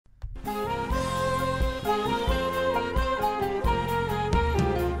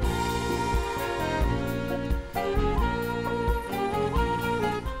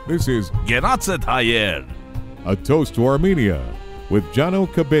This is Genatzet Hayer, A Toast to Armenia with Roger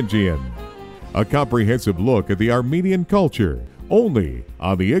Kupelian. A comprehensive look at the Armenian culture, only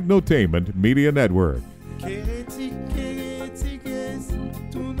on the Ignotainment Media Network.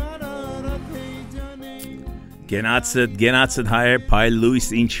 Genatzet Hayer, Pai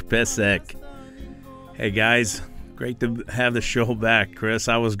Luis Inch Pesek. Hey guys, great to have the show back, Chris.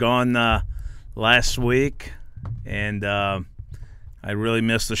 I was gone last week, and I really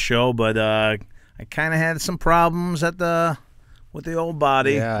missed the show, but I kind of had some problems with the old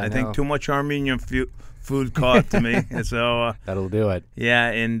body. Yeah, I think too much Armenian food caught to me, and so that'll do it. Yeah,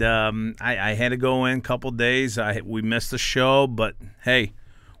 and I had to go in a couple days. We missed the show, but hey,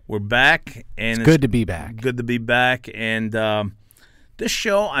 we're back, and it's good to be back. Good to be back, and this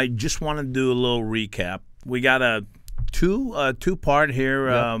show, I just want to do a little recap. We got a two-part here,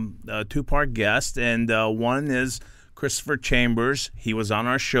 a two-part guest, and one is Christopher Chambers. He was on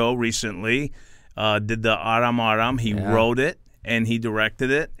our show recently, did the Aram Aram. He wrote it, and he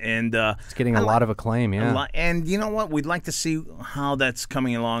directed it. And it's getting a lot of acclaim, and you know what? We'd like to see how that's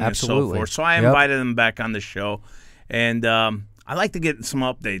coming along. Absolutely. And so forth. So I invited him back on the show, and I'd like to get some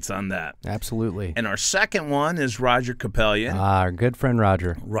updates on that. Absolutely. And our second one is Roger Kupelian. Our good friend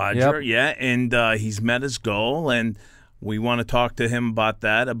Roger. And he's met his goal, and we want to talk to him about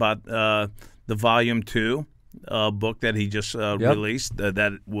that, about the Volume 2 book that he just released,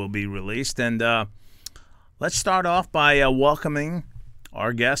 that will be released. And let's start off by welcoming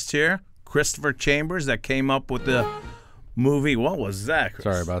our guest here, Christopher Chambers, that came up with the movie. What was that, Chris?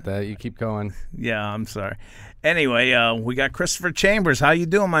 Sorry about that. You keep going. Yeah, I'm sorry. Anyway, we got Christopher Chambers. How you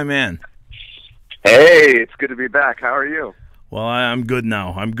doing, my man? Hey, it's good to be back. How are you? Well, I'm good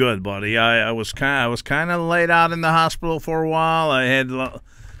now. I'm good, buddy. I was kind of laid out in the hospital for a while. I had let's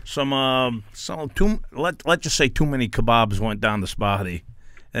just say too many kebabs went down the spotty,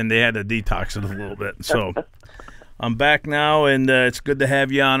 and they had to detox it a little bit. So I'm back now, and it's good to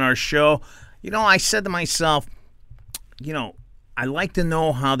have you on our show. You know, I said to myself, I like to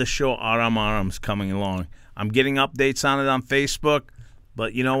know how the show Aram Aram's coming along. I'm getting updates on it on Facebook,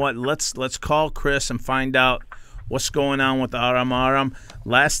 but you know what? Let's call Chris and find out what's going on with Aram Aram.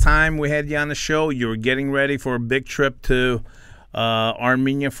 Last time we had you on the show, you were getting ready for a big trip to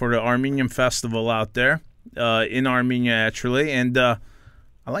Armenia for the Armenian festival out there in Armenia, actually. And I'd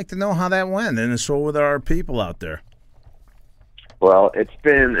like to know how that went, and so with our people out there. Well, it's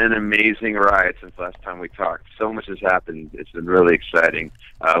been an amazing ride since last time we talked. So much has happened. It's been really exciting.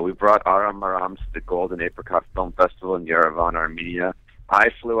 We brought Aram Aram to the Golden Apricot Film Festival in Yerevan, Armenia.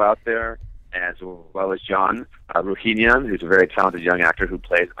 I flew out there, as well as John Ruhinian, who's a very talented young actor who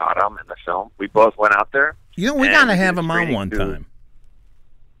plays Aram in the film. We both went out there. We got to have him on one time.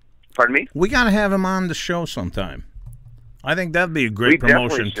 Pardon me? We got to have him on the show sometime. I think that'd be a great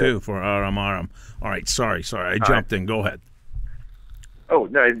promotion, too, for Aram Aram. All right, sorry. I jumped in. Go ahead. Oh,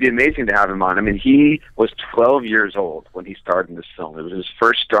 no, it'd be amazing to have him on. I mean, he was 12 years old when he starred in this film. It was his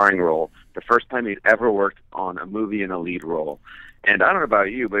first starring role, the first time he'd ever worked on a movie in a lead role. And I don't know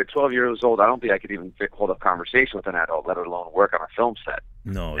about you, but at 12 years old, I don't think I could even hold a conversation with an adult, let alone work on a film set.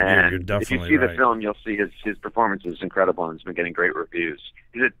 No, and you're definitely if you see right. the film, you'll see his performance is incredible, and it's been getting great reviews.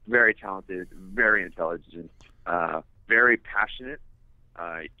 He's a very talented, very intelligent, very passionate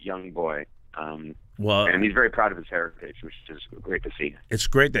young boy. And he's very proud of his heritage, which is great to see. It's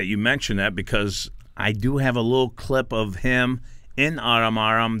great that you mentioned that, because I do have a little clip of him in Aram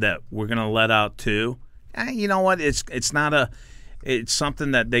Aram that we're going to let out too. You know what? It's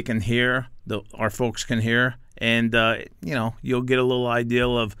something that they can hear, our folks can hear, and you'll get a little idea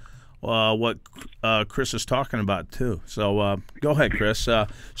of what Chris is talking about too. So go ahead, Chris.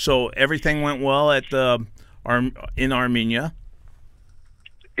 So everything went well at in Armenia.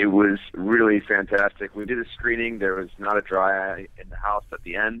 It was really fantastic. We did a screening. There was not a dry eye in the house at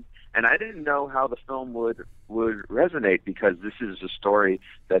the end. And I didn't know how the film would resonate, because this is a story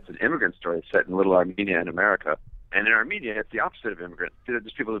that's an immigrant story set in Little Armenia in America. And in Armenia, it's the opposite of immigrant.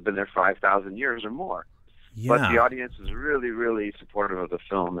 There's people who've been there 5,000 years or more. Yeah. But the audience was really, really supportive of the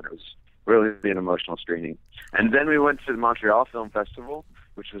film, and it was really an emotional screening. And then we went to the Montreal Film Festival,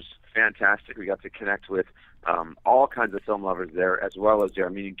 which was fantastic. We got to connect with all kinds of film lovers there, as well as the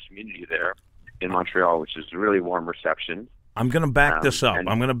Armenian community there in Montreal, which is a really warm reception. I'm going to back this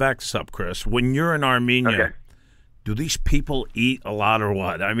up. Chris. When you're in Armenia, do these people eat a lot or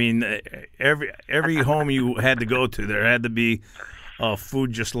what? I mean, every home you had to go to, there had to be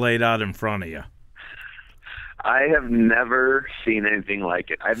food just laid out in front of you. I have never seen anything like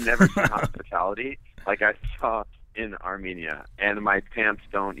it. I've never seen hospitality like I saw in Armenia, and my pants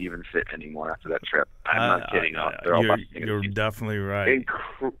don't even fit anymore after that trip. I'm not kidding. You're definitely right.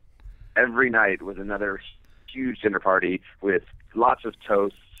 every night was another huge dinner party with lots of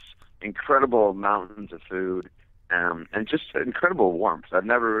toasts, incredible mountains of food, and just incredible warmth. I've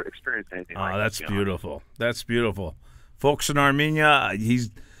never experienced anything like that. Oh, that's beautiful. That's beautiful. Folks in Armenia,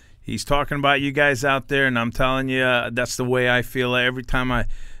 he's talking about you guys out there, and I'm telling you, that's the way I feel every time I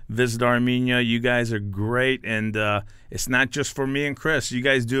visit Armenia. You guys are great, and it's not just for me and Chris. You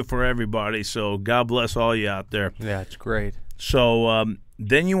guys do it for everybody, so God bless all you out there. Yeah, it's great. So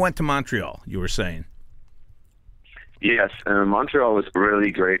then you went to Montreal, you were saying. Yes, Montreal was a really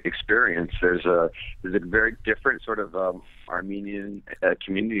great experience. There's a very different sort of Armenian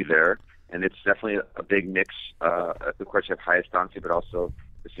community there, and it's definitely a big mix. Of course, you have Hayastansi, but also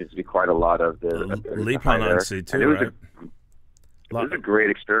there seems to be quite a lot of the Lipanansi too, right? It was a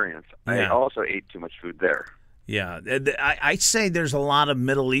great experience. Yeah. I also ate too much food there. Yeah, I'd say there's a lot of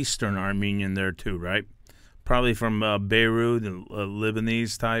Middle Eastern Armenian there too, right? Probably from Beirut and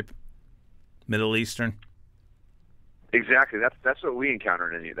Lebanese type, Middle Eastern. Exactly. That's what we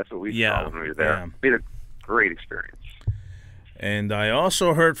encountered in you. That's what we saw when we were there. Yeah. We had a great experience. And I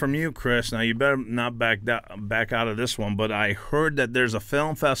also heard from you, Chris. Now you better not back out of this one, but I heard that there's a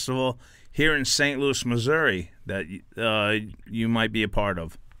film festival here in St. Louis, Missouri, that you might be a part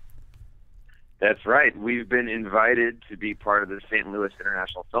of. That's right. We've been invited to be part of the St. Louis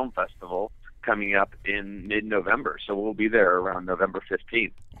International Film Festival coming up in mid-November. So we'll be there around November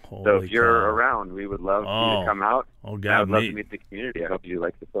 15th. So if you're around, we would love you to come out. Oh, God, I would love to meet the community. I hope you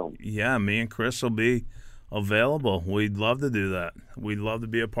like the film. Yeah, me and Chris will be available. We'd love to do that. We'd love to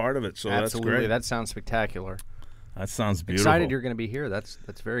be a part of it. So Absolutely. That's great. That sounds spectacular. That sounds beautiful. Excited you're going to be here. That's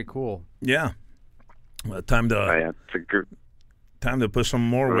very cool. Yeah. Well, time to put some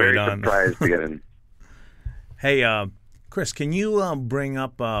more weight on. Very surprised to get in. Hey, Chris, can you bring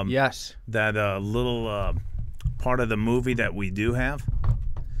up yes, that little part of the movie that we do have?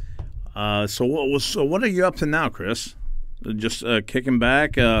 So what are you up to now, Chris? Just kicking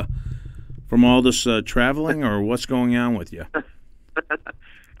back from all this traveling, or what's going on with you?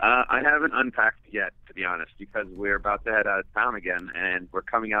 I haven't unpacked yet, to be honest, because we're about to head out of town again, and we're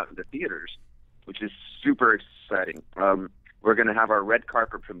coming out into theaters, which is super exciting. We're going to have our red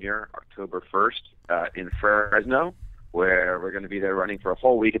carpet premiere October 1st in Fresno, where we're going to be there running for a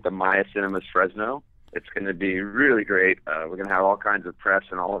whole week at the Maya Cinemas Fresno. It's going to be really great. We're going to have all kinds of press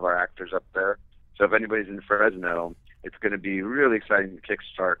and all of our actors up there. So if anybody's in Fresno, it's going to be really exciting to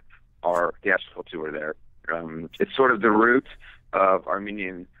kickstart our theatrical tour there. It's sort of the root of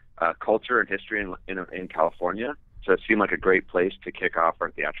Armenian culture and history in California. So it seemed like a great place to kick off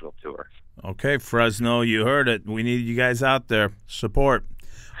our theatrical tour. Okay, Fresno, you heard it. We need you guys out there. Support.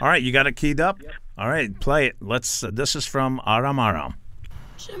 All right, you got it keyed up? Yeah. All right, play it. This is from Aram Aram.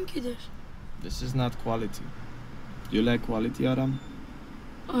 This is not quality. Do you like quality, Aram?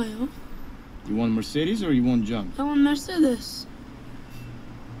 Oh, yeah. You want Mercedes or you want junk? I want Mercedes.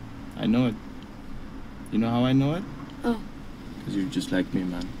 I know it. You know how I know it? Oh. Because you're just like me,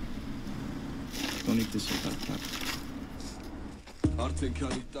 man. Don't need to say that.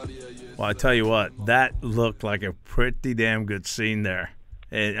 Well, I tell you what, that looked like a pretty damn good scene there.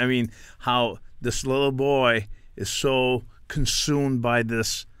 And I mean, how this little boy is so consumed by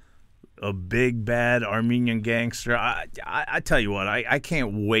this big bad Armenian gangster. I tell you what, I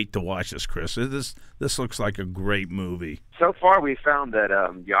can't wait to watch this, Chris. This looks like a great movie. So far, we found that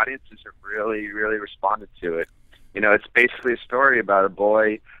the audiences have really, really responded to it. You know, it's basically a story about a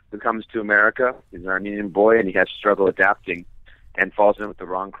boy who comes to America. He's an Armenian boy, and he has struggle adapting and falls in with the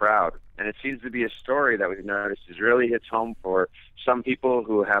wrong crowd. And it seems to be a story that we've noticed is really hits home for some people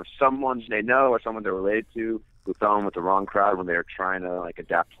who have someone they know or someone they're related to who fell in with the wrong crowd when they were trying to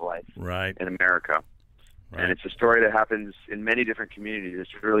adapt to life in America. Right. And it's a story that happens in many different communities.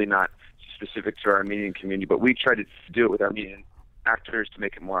 It's really not specific to our Armenian community, but we try to do it with Armenian actors to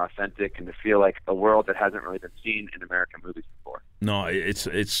make it more authentic and to feel like a world that hasn't really been seen in American movies before. No,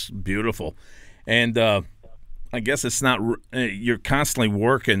 it's beautiful. And I guess it's not you're constantly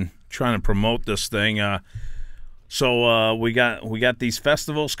working trying to promote this thing. So we got these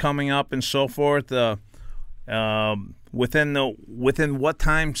festivals coming up and so forth. Within what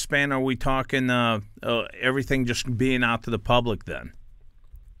time span are we talking? Everything just being out to the public then,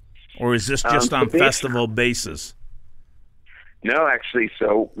 or is this just on festival basis? No, actually.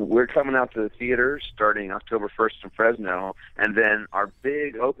 So we're coming out to the theaters starting October 1st in Fresno, and then our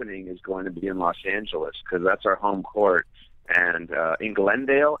big opening is going to be in Los Angeles because that's our home court, and in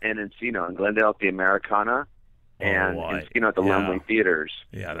Glendale and Encino. In Glendale at the Americana, and Encino at the Lumley Theaters.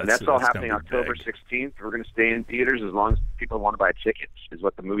 Yeah, and that's all happening October 16th. We're going to stay in theaters as long as people want to buy tickets, is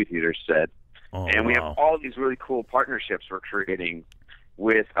what the movie theaters said. Oh, and we have all these really cool partnerships we're creating.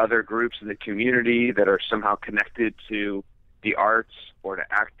 with other groups in the community that are somehow connected to the arts or to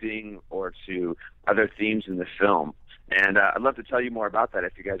acting or to other themes in the film. And I'd love to tell you more about that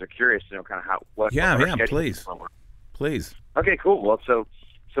if you guys are curious to know kind of what our schedule please. is. Please. Okay, cool. Well, so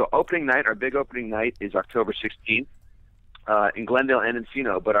opening night, our big opening night is October 16th in Glendale and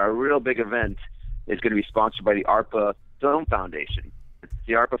Encino, but our real big event is going to be sponsored by the ARPA Film Foundation. It's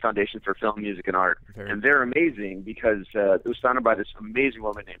the ARPA Foundation for Film, Music, and Art. And they're amazing because it was founded by this amazing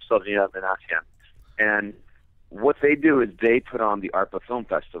woman named Sylvia Manasian. And what they do is they put on the ARPA Film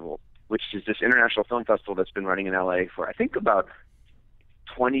Festival, which is this international film festival that's been running in LA for, I think, about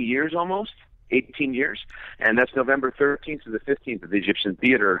 20 years almost, 18 years. And that's November 13th to the 15th at the Egyptian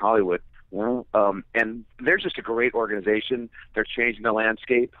Theater in Hollywood. And they're just a great organization. They're changing the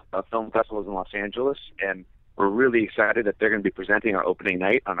landscape of film festivals in Los Angeles, and we're really excited that they're going to be presenting our opening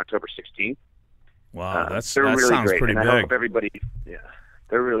night on October 16th. Wow, that really sounds great. pretty and big. I hope everybody,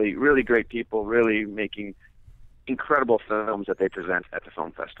 they're really, really great people, really making incredible films that they present at the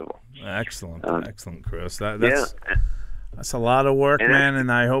film festival. Excellent, excellent, Chris. That's a lot of work, man,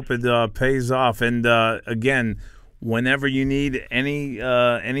 and I hope it pays off. And again, whenever you need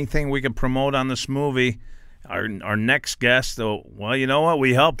anything we can promote on this movie, our next guest, well, you know what?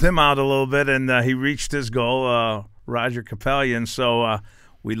 We helped him out a little bit, and he reached his goal, Roger Kupelian. So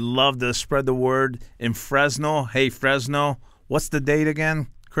we love to spread the word in Fresno. Hey, Fresno, what's the date again,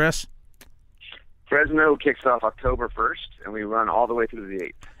 Chris? Fresno kicks off October 1st, and we run all the way through the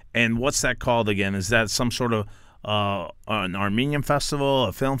 8th. And what's that called again? Is that some sort of an Armenian festival,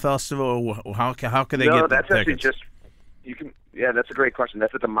 a film festival? How can they get the tickets? No, that's actually just you can. Yeah, that's a great question.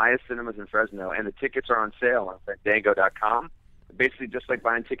 That's at the Maya Cinemas in Fresno, and the tickets are on sale on Fandango.com. Basically, just like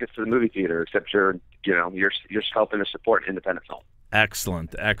buying tickets to the movie theater, except you're helping to support independent film.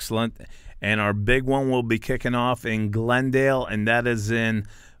 Excellent, excellent. And our big one will be kicking off in Glendale, and that is in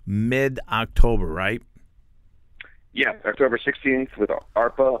mid-October, right? Yeah, October 16th with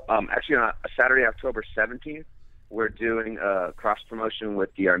ARPA. Actually, on a Saturday, October 17th, we're doing a cross-promotion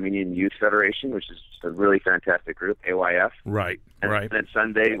with the Armenian Youth Federation, which is a really fantastic group, AYF. Right. And then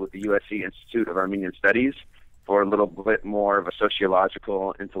Sunday with the USC Institute of Armenian Studies for a little bit more of a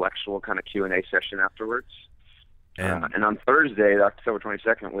sociological, intellectual kind of Q&A session afterwards. And on Thursday, October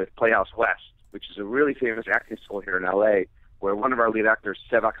 22nd, with Playhouse West, which is a really famous acting school here in L.A., where one of our lead actors,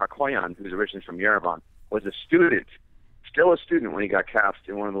 Sevak Hakoyan, who's originally from Yerevan, was still a student when he got cast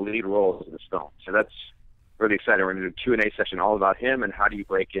in one of the lead roles in this film. So that's really exciting. We're going to do a Q&A session all about him and how do you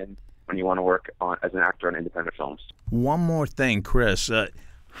break in when you want to work as an actor on independent films. One more thing, Chris.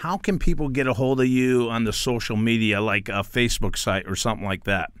 How can people get a hold of you on the social media, like a Facebook site or something like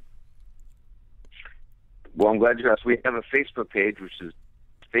that? Well, I'm glad you asked. We have a Facebook page, which is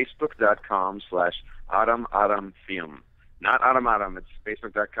facebook.com/Adam Adam Film. Not Adam Adam. It's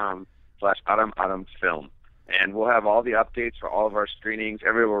facebook.com/Adam Adam Film. And we'll have all the updates for all of our screenings,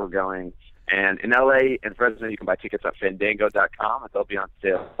 everywhere we're going. And in LA and Fresno, you can buy tickets at Fandango.com, and they'll be on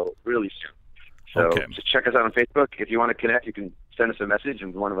sale really soon. So just check us out on Facebook. If you want to connect, you can send us a message,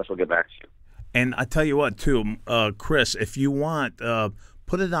 and one of us will get back to you. And I tell you what, too, Chris, if you want,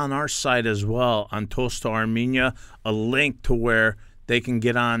 put it on our site as well, on Toast to Armenia, a link to where they can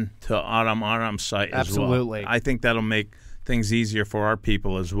get on to Aram Aram's site as well. Absolutely. I think that'll make things easier for our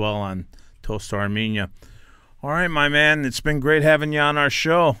people as well on Toast to Armenia. All right, my man, it's been great having you on our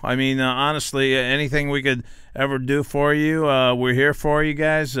show. I mean, honestly, anything we could ever do for you, we're here for you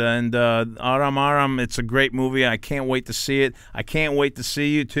guys. And Aram Aram, it's a great movie. I can't wait to see it. I can't wait to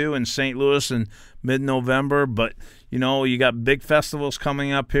see you, too, in St. Louis in mid-November. But, you know, you got big festivals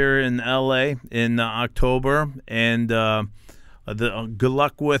coming up here in L.A. in October. And good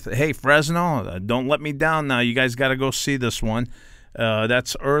luck with, hey, Fresno, don't let me down now. You guys got to go see this one.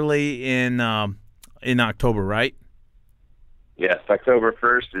 That's early in October, right? Yes, October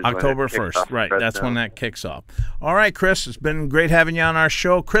 1st is October when it 1st, right. That's when that kicks off. All right, Chris, it's been great having you on our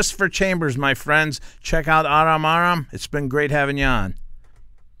show. Christopher Chambers, my friends. Check out Aram Aram. It's been great having you on.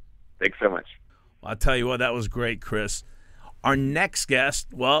 Thanks so much. Well, I'll tell you what, that was great, Chris. Our next guest,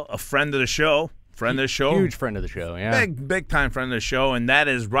 well, a friend of the show. Huge friend of the show, yeah. Big time friend of the show, and that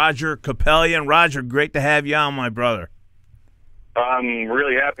is Roger Kupelian. Roger, great to have you on, my brother. I'm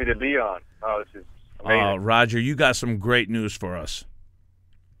really happy to be on. Oh, this is amazing. Roger, you got some great news for us.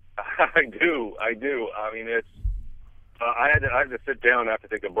 I do. I mean, it's. I had to sit down. I have to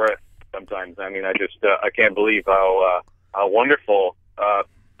take a breath sometimes. I mean, I can't believe how wonderful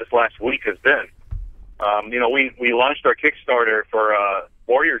this last week has been. You know, we launched our Kickstarter for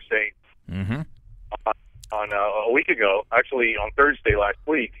Warrior Saints on a week ago, actually on Thursday last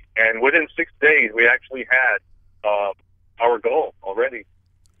week, and within 6 days we actually had our goal already.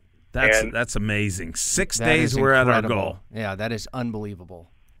 That's amazing. 6 days we're at our goal. Yeah, that is unbelievable.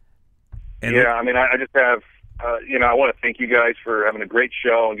 And yeah, I mean, I just have, I want to thank you guys for having a great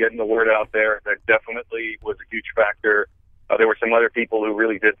show and getting the word out there. That definitely was a huge factor. There were some other people who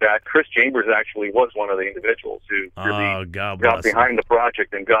really did that. Chris Chambers actually was one of the individuals who really got behind the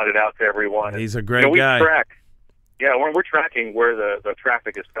project and got it out to everyone. He's a great guy. We're tracking where the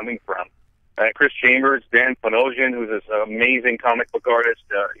traffic is coming from. Chris Chambers, Dan Panosian, who's this amazing comic book artist,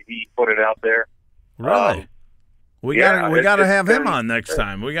 he put it out there. Really? We got to have him on next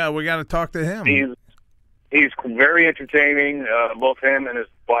time. We got to talk to him. He's very entertaining. Both him and his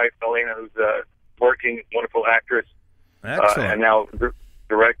wife Elena, who's a working wonderful actress. Excellent. And now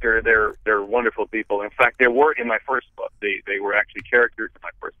director. They're wonderful people. In fact, they were in my first book. They were actually characters in my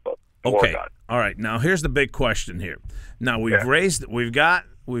first book. Okay. All right. Now here's the big question here. Now we've got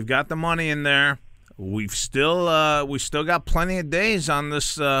the money in there. We still got plenty of days on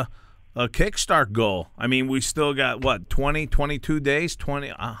this Kickstart goal. I mean, we still got what, 22 days?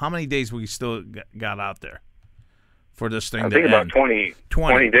 How many days we still got out there for this thing? I think about 20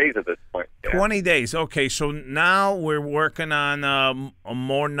 days at this point. Yeah. 20 days. Okay, so now we're working on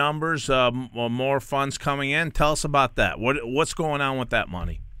more numbers, more funds coming in. Tell us about that. What's going on with that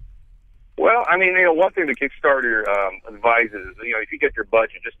money? Well, I mean, one thing the Kickstarter advises, if you get your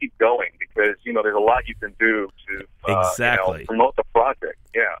budget, just keep going because, there's a lot you can do to promote the project.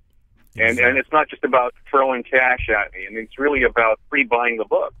 Yeah. Exactly. And it's not just about throwing cash at me. I mean, it's really about pre-buying the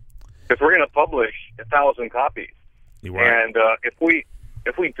book because we're going to publish 1,000 copies. Right. And if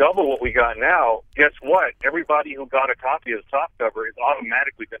we double what we got now, guess what? Everybody who got a copy of the top cover is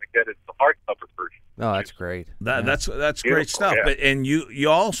automatically going to get it the hardcover version. Oh, that's great. That's great stuff. Yeah. But and you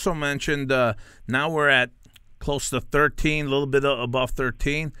also mentioned now we're at close to 13, a little bit above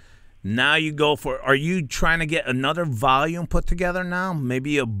 13. Now you go for. Are you trying to get another volume put together now?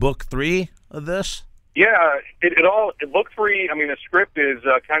 Maybe a book 3 of this? Yeah, book 3. I mean, the script is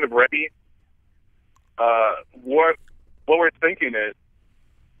kind of ready. What we're thinking is.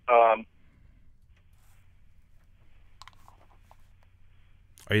 Are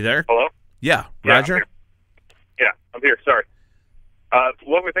you there? Hello? Yeah, Roger? I'm here. Sorry.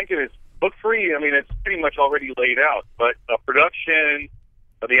 What we're thinking is book 3, I mean, it's pretty much already laid out, but production,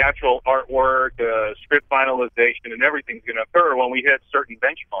 the actual artwork, script finalization, and everything's going to occur when we hit certain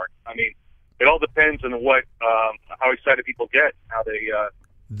benchmarks. I mean, it all depends on how excited people get, how they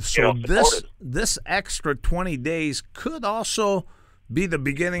this extra 20 days could also be the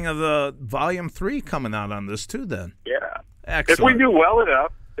beginning of the volume 3 coming out on this too. Then, yeah, excellent. If we do well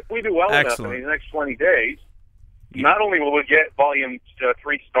enough in these next 20 days, not only will we get volume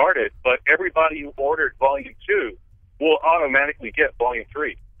 3 started, but everybody who ordered volume 2 will automatically get volume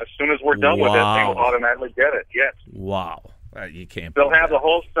 3 as soon as we're done with it. They will automatically get it. Yes. Wow, you can't. They'll have the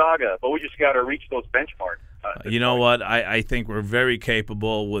whole saga, but we just got to reach those benchmarks. You know what? I think we're very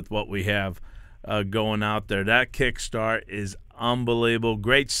capable with what we have going out there. That Kickstart is unbelievable.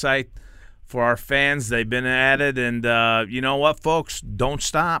 Great site for our fans. They've been at it, and you know what, folks? Don't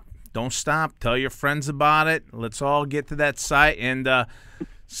stop. Don't stop. Tell your friends about it. Let's all get to that site and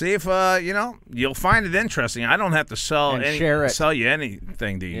see if you'll find it interesting. I don't have to sell you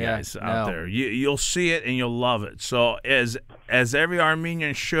anything to you guys out there. You'll see it and you'll love it. So as every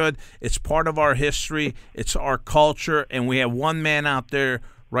Armenian should, it's part of our history. It's our culture, and we have one man out there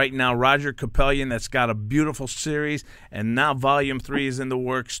right now, Roger Kupelian, that's got a beautiful series, and now volume 3 is in the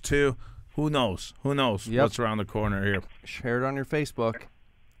works too. Who knows? What's around the corner here? Share it on your Facebook.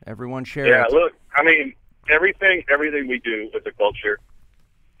 Everyone share it. Yeah, look, I mean, everything we do is a culture.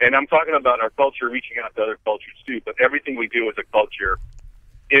 And I'm talking about our culture reaching out to other cultures too, but everything we do as a culture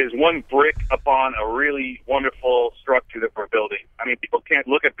is one brick upon a really wonderful structure that we're building. I mean, people can't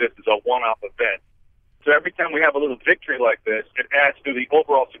look at this as a one-off event. So every time we have a little victory like this, it adds to the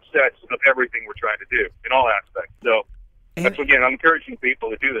overall success of everything we're trying to do in all aspects. So that's, again, I'm encouraging people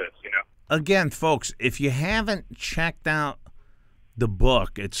to do this, Again, folks, if you haven't checked out the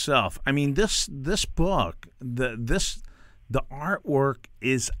book itself, I mean, this book, the artwork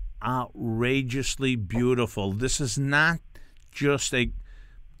is outrageously beautiful. This is not just a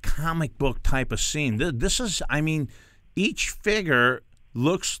comic book type of scene. This is, I mean, each figure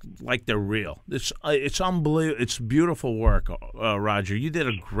looks like they're real. It's unbelievable. It's beautiful work, Roger. You did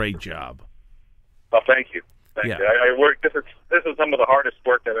a great job. Well, thank you. Thank you. I worked. This is some of the hardest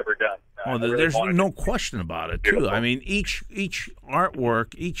work I've ever done. There's no question about it, too. I mean, each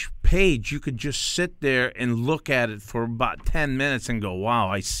artwork, each page, you could just sit there and look at it for about 10 minutes and go, wow,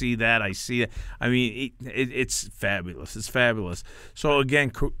 I see that, I see it. I mean, it's fabulous. It's fabulous. So,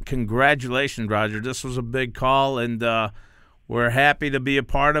 again, congratulations, Roger. This was a big call, and we're happy to be a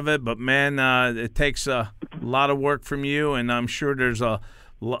part of it. But, man, it takes a lot of work from you, and I'm sure there's a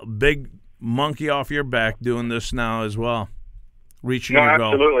big monkey off your back doing this now as well, reaching your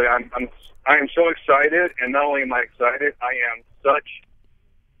goal. Absolutely. I am so excited, and not only am I excited, I am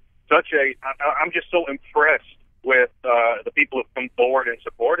I'm just so impressed with the people who've come forward and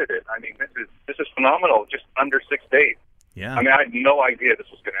supported it. I mean, this is phenomenal. Just under 6 days. Yeah. I mean, I had no idea this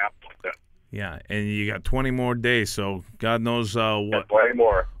was going to happen like that. Yeah, and you got 20 more days, so God knows what. 20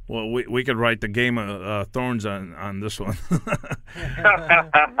 more. Well, we could write the Game of Thorns on this one.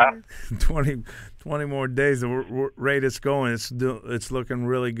 20 more days. The rate it's going, it's looking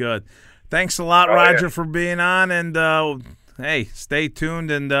really good. Thanks a lot, Roger, for being on, and hey, stay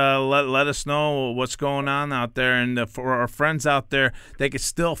tuned and let us know what's going on out there. And for our friends out there, they can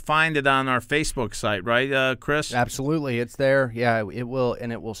still find it on our Facebook site, right, Chris? Absolutely. It's there. Yeah, it will,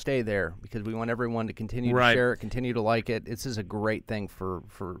 and it will stay there because we want everyone to continue to share it, continue to like it. This is a great thing for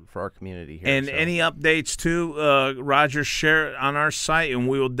our community here. And any updates, too, Roger, share it on our site, and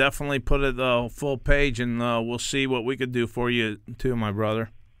we will definitely put it full page, and we'll see what we could do for you, too, my brother.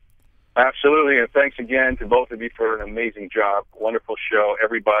 Absolutely, and thanks again to both of you for an amazing job. Wonderful show.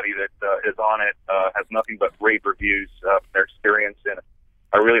 Everybody that is on it has nothing but rave reviews from their experience, and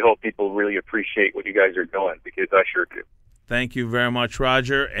I really hope people really appreciate what you guys are doing, because I sure do. Thank you very much,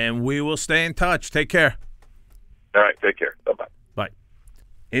 Roger, and we will stay in touch. Take care. All right, take care. Bye-bye. Bye.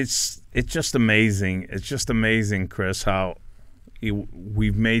 It's just amazing. It's just amazing, Chris, how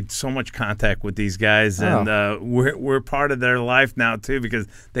we've made so much contact with these guys, and we're part of their life now too, because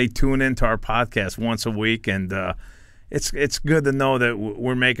they tune into our podcast once a week, and it's good to know that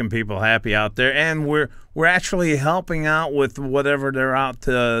we're making people happy out there, and we're actually helping out with whatever they're out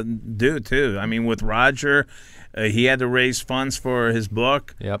to do too. I mean, with Roger, he had to raise funds for his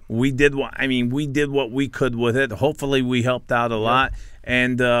book. Yep. We did what we could with it. Hopefully, we helped out a lot.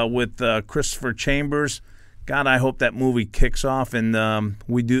 And with Christopher Chambers, God, I hope that movie kicks off, and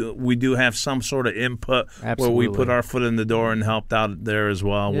we do have some sort of input. Absolutely. Where we put our foot in the door and helped out there as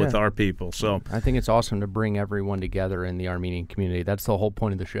well with our people. So I think it's awesome to bring everyone together in the Armenian community. That's the whole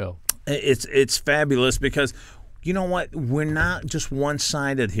point of the show. It's fabulous because, you know what, we're not just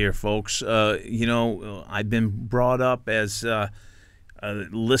one-sided here, folks. I've been brought up as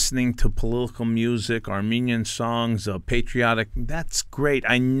listening to political music, Armenian songs, patriotic. That's great.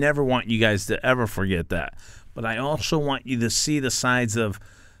 I never want you guys to ever forget that. But I also want you to see the sides of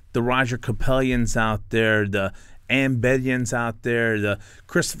the Roger Kupelians out there, the Ambedians out there, the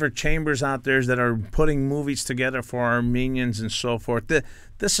Christopher Chambers out there that are putting movies together for Armenians and so forth.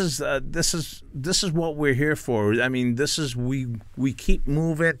 This is what we're here for. I mean, we keep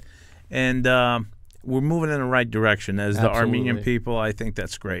moving, and we're moving in the right direction as the Armenian people. I think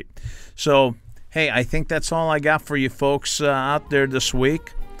that's great. So, hey, I think that's all I got for you folks out there this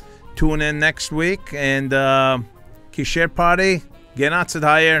week. Tune in next week, and Kisher Party, Genatsid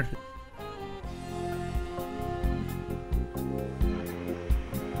Hayer.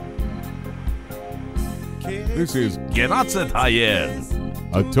 This is Genatsid Hayer,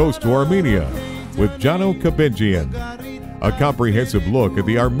 A Toast to Armenia with Roger Kupelian. A comprehensive look at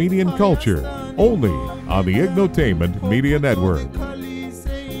the Armenian culture, only on the Ignotainment Media Network.